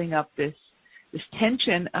building up this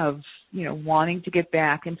tension of, wanting to get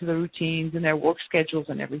back into the routines and their work schedules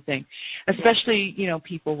and everything, especially,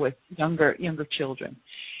 people with younger children.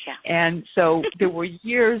 Yeah. And so there were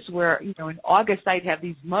years where, in August I'd have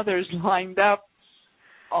these mothers lined up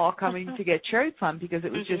all coming to get cherry plum because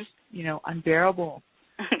it was just, unbearable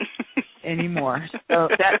anymore. So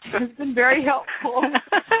that has been very helpful.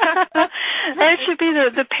 That should be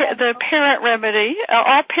the parent remedy.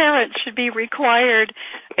 All parents should be required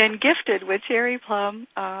and gifted with cherry plum.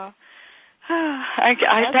 That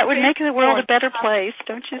would make the world a better place,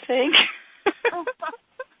 don't you think?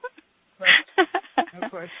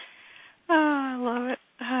 Of course. Oh, I love it.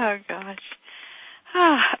 Oh, gosh.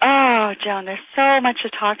 Oh, Joan, there's so much to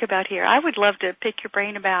talk about here. I would love to pick your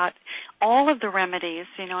brain about all of the remedies,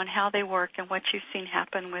 and how they work and what you've seen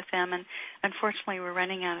happen with them. And unfortunately, we're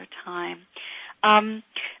running out of time.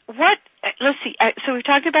 Let's see. So we've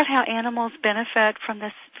talked about how animals benefit from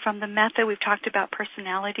the method. We've talked about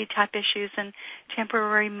personality type issues and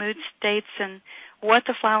temporary mood states and what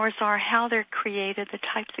the flowers are, how they're created, the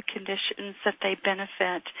types of conditions that they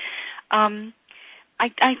benefit. I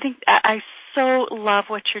think I so love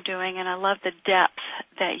what you're doing, and I love the depth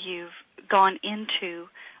that you've gone into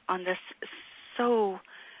on this so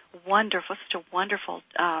wonderful, such a wonderful,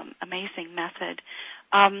 amazing method.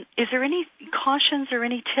 Is there any cautions or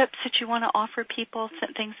any tips that you want to offer people,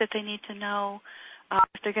 things that they need to know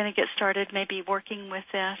if they're going to get started maybe working with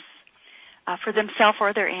this for themselves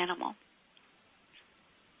or their animal?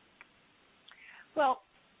 Well,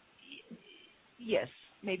 yes,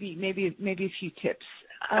 maybe a few tips.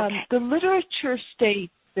 Okay. The literature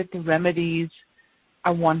states that the remedies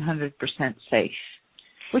are 100% safe,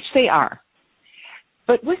 which they are.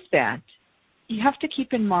 But with that, you have to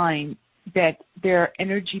keep in mind that they're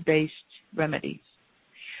energy-based remedies,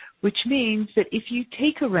 which means that if you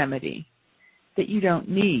take a remedy that you don't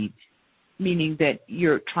need, meaning that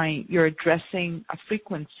you're addressing a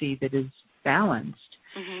frequency that is balanced,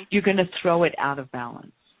 you're going to throw it out of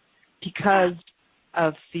balance because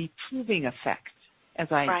of the proving effect,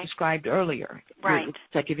 as I described earlier. Right.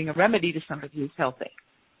 It's like giving a remedy to somebody who's healthy.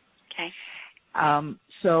 Okay.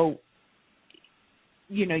 So,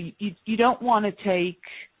 you don't want to take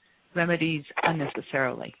remedies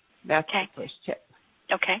unnecessarily. That's the first tip.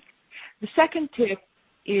 Okay. The second tip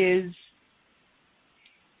is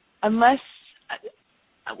the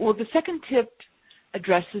second tip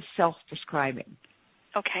addresses self-prescribing.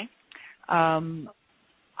 Okay. There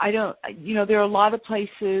are a lot of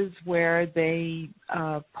places where they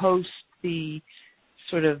post the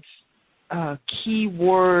sort of key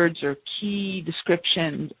words or key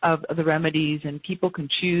descriptions of the remedies, and people can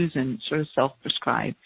choose and sort of self-prescribe.